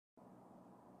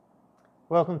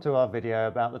Welcome to our video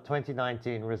about the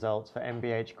 2019 results for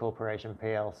MBH Corporation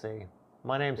PLC.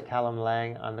 My name's Callum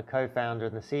Lang, I'm the co-founder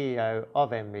and the CEO of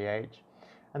MBH,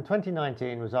 and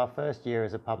 2019 was our first year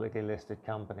as a publicly listed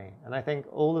company, and I think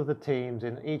all of the teams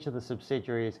in each of the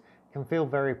subsidiaries can feel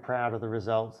very proud of the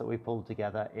results that we pulled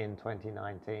together in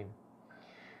 2019.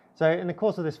 So in the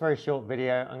course of this very short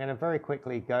video, I'm going to very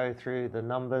quickly go through the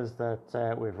numbers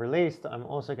that we've released. I'm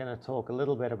also going to talk a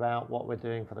little bit about what we're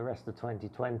doing for the rest of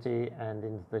 2020 and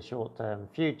into the short-term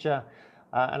future.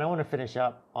 And I want to finish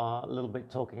up a little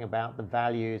bit talking about the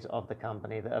values of the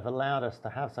company that have allowed us to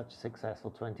have such a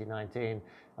successful 2019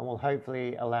 and will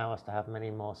hopefully allow us to have many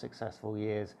more successful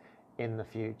years in the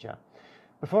future.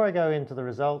 Before I go into the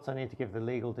results, I need to give the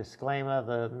legal disclaimer.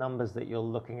 The numbers that you're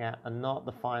looking at are not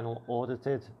the final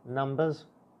audited numbers.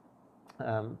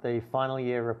 The final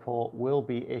year report will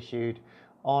be issued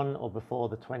on or before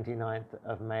the 29th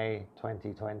of May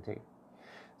 2020.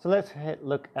 So let's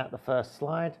look at the first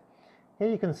slide. Here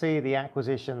you can see the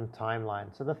acquisition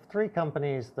timeline. So the three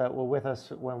companies that were with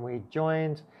us when we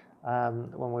joined,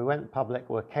 when we went public,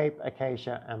 were Cape,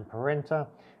 Acacia and Parinta.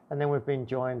 And then we've been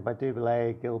joined by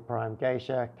Dubilet, Gilprime,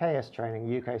 Geisha, KS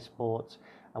Training, UK Sports,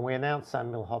 and we announced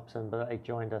Samuel Hobson, but they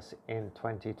joined us in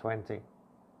 2020.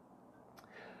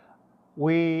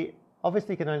 We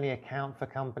obviously can only account for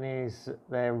companies,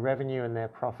 their revenue and their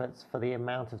profits for the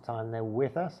amount of time they're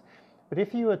with us. But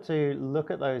if you were to look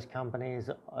at those companies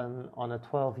on a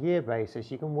 12-year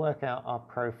basis, you can work out our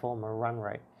pro forma run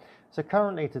rate. So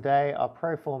currently today, our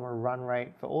pro forma run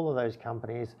rate for all of those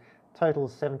companies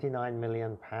totals £79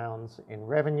 million in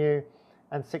revenue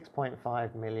and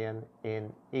 6.5 million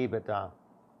in EBITDA.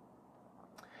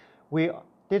 We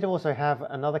did also have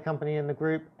another company in the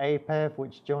group, APEV,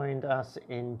 which joined us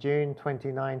in June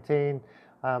 2019.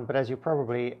 But as you're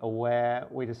probably aware,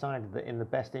 we decided that in the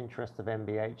best interest of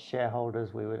MBH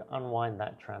shareholders, we would unwind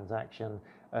that transaction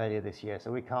earlier this year.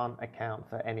 So we can't account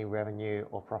for any revenue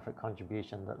or profit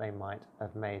contribution that they might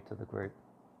have made to the group.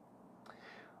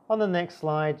 On the next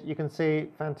slide, you can see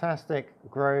fantastic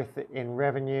growth in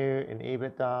revenue, in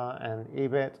EBITDA and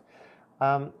EBIT.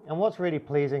 And what's really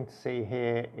pleasing to see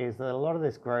here is that a lot of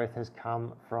this growth has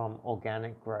come from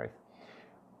organic growth.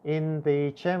 In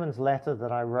the chairman's letter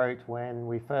that I wrote when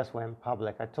we first went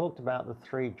public, I talked about the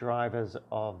three drivers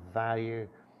of value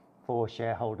for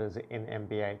shareholders in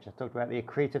MBH. I talked about the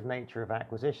accretive nature of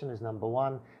acquisition as number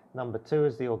one. Number two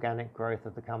is the organic growth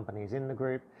of the companies in the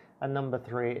group. And number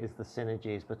three is the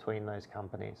synergies between those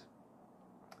companies.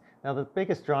 Now, the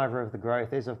biggest driver of the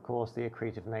growth is, of course, the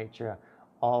accretive nature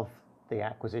of the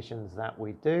acquisitions that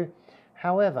we do.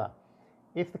 However,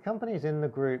 if the companies in the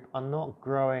group are not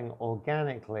growing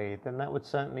organically, then that would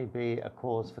certainly be a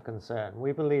cause for concern.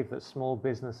 We believe that small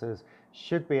businesses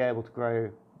should be able to grow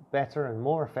better and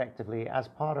more effectively as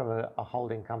part of a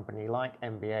holding company like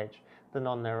MBH than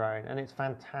on their own. And it's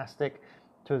fantastic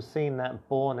to have seen that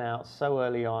borne out so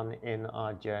early on in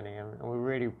our journey, and we're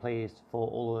really pleased for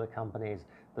all of the companies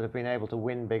that have been able to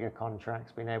win bigger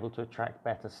contracts, been able to attract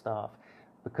better staff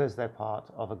because they're part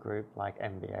of a group like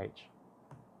MBH.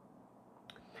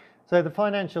 So the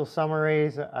financial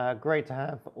summaries, great to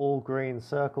have all green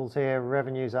circles here.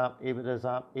 Revenue's up, EBITDA's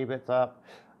up, EBIT's up,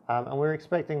 and we're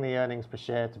expecting the earnings per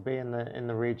share to be in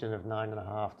the region of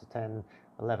 9.5 to 10,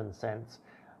 11 cents.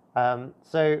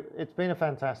 So it's been a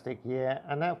fantastic year,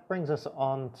 and that brings us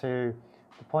on to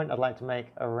the point I'd like to make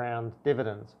around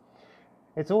dividends.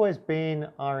 It's always been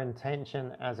our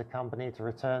intention as a company to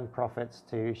return profits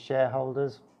to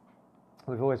shareholders.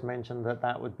 We've always mentioned that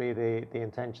that would be the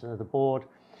intention of the board,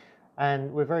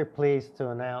 and we're very pleased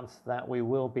to announce that we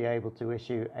will be able to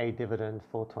issue a dividend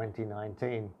for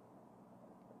 2019.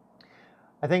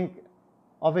 I think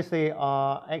obviously,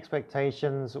 our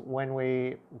expectations when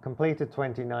we completed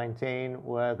 2019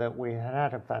 were that we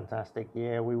had a fantastic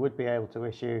year. We would be able to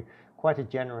issue quite a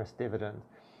generous dividend.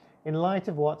 In light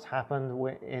of what's happened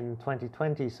in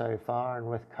 2020 so far and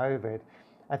with COVID,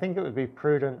 I think it would be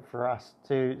prudent for us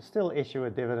to still issue a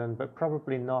dividend, but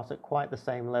probably not at quite the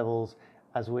same levels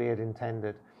as we had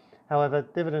intended. However,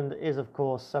 dividend is, of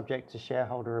course, subject to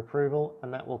shareholder approval,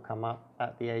 and that will come up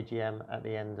at the AGM at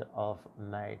the end of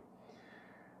May.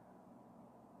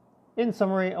 In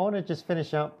summary, I want to just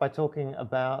finish up by talking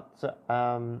about, so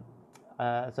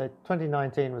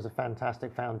 2019 was a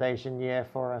fantastic foundation year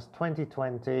for us.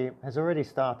 2020 has already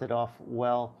started off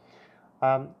well.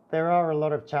 There are a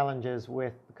lot of challenges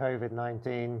with the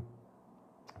COVID-19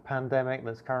 pandemic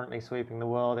that's currently sweeping the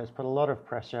world. It's put a lot of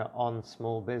pressure on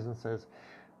small businesses.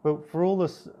 But for all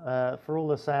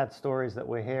the sad stories that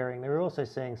we're hearing, we're also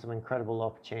seeing some incredible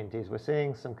opportunities. We're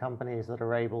seeing some companies that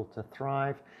are able to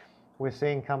thrive. We're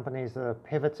seeing companies that are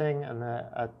pivoting and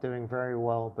are doing very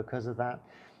well because of that.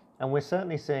 And we're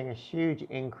certainly seeing a huge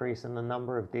increase in the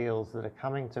number of deals that are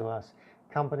coming to us,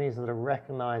 companies that are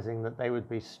recognizing that they would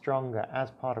be stronger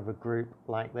as part of a group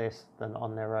like this than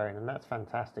on their own. And that's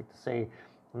fantastic to see.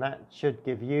 And that should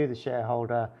give you, the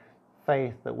shareholder,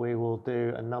 faith that we will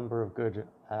do a number of good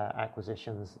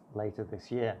acquisitions later this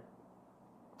year.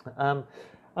 And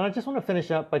I just want to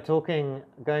finish up by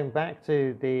going back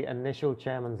to the initial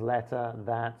chairman's letter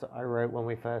that I wrote when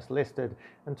we first listed,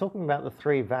 and talking about the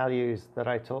 3 values that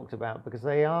I talked about, because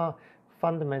they are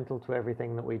fundamental to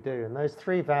everything that we do. And those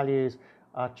 3 values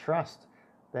are trust,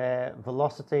 their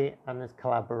velocity, and there's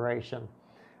collaboration.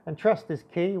 And trust is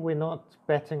key. We're not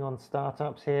betting on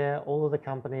startups here. All of the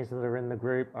companies that are in the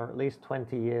group are at least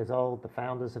 20 years old. The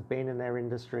founders have been in their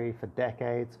industry for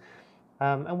decades.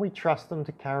 And we trust them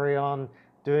to carry on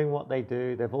doing what they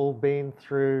do. They've all been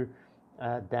through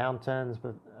downturns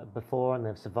before, and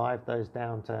they've survived those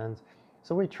downturns.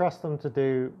 So we trust them to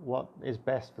do what is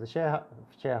best for the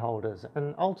shareholders.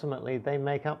 And ultimately, they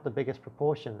make up the biggest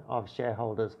proportion of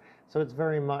shareholders. So it's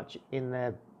very much in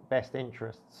their best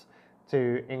interests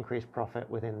to increase profit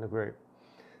within the group.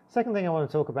 Second thing I want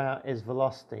to talk about is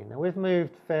velocity. Now, we've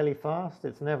moved fairly fast.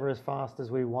 It's never as fast as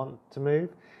we want to move,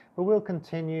 but we'll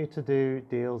continue to do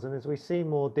deals. And as we see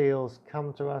more deals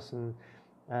come to us and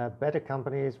better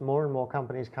companies, more and more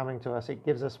companies coming to us, it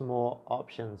gives us more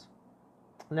options.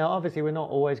 Now, obviously, we're not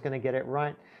always going to get it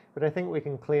right, but I think we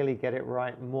can clearly get it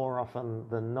right more often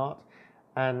than not.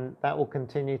 And that will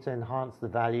continue to enhance the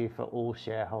value for all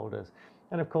shareholders.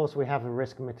 And of course, we have a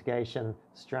risk mitigation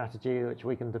strategy which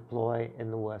we can deploy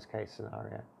in the worst case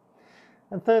scenario.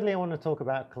 And thirdly, I want to talk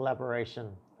about collaboration.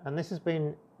 And this has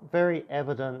been very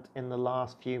evident in the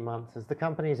last few months as the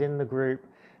companies in the group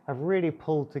have really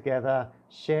pulled together,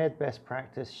 shared best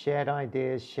practice, shared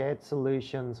ideas, shared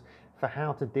solutions for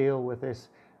how to deal with this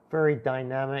very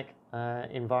dynamic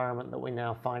environment that we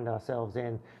now find ourselves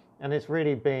in. And it's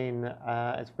really been,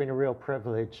 a real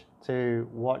privilege to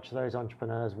watch those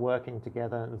entrepreneurs working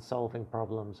together and solving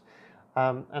problems.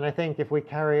 And I think if we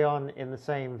carry on in the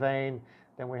same vein,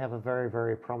 then we have a very,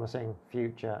 very promising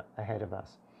future ahead of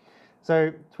us.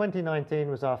 So 2019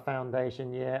 was our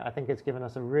foundation year. I think it's given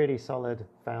us a really solid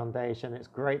foundation. It's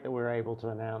great that we're able to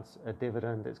announce a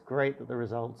dividend. It's great that the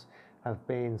results have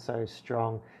been so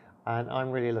strong. And I'm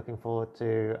really looking forward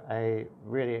to a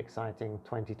really exciting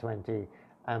 2020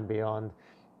 and beyond.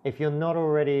 If you're not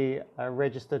already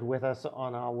registered with us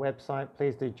on our website,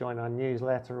 please do join our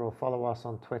newsletter or follow us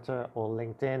on Twitter or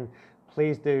LinkedIn.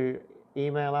 Please do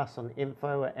email us on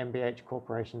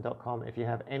info@mbhcorporation.com if you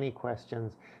have any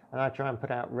questions. And I try and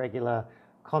put out regular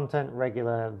content,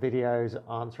 regular videos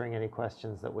answering any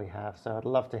questions that we have. So I'd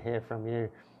love to hear from you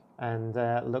and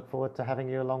look forward to having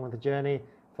you along with the journey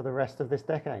for the rest of this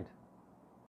decade.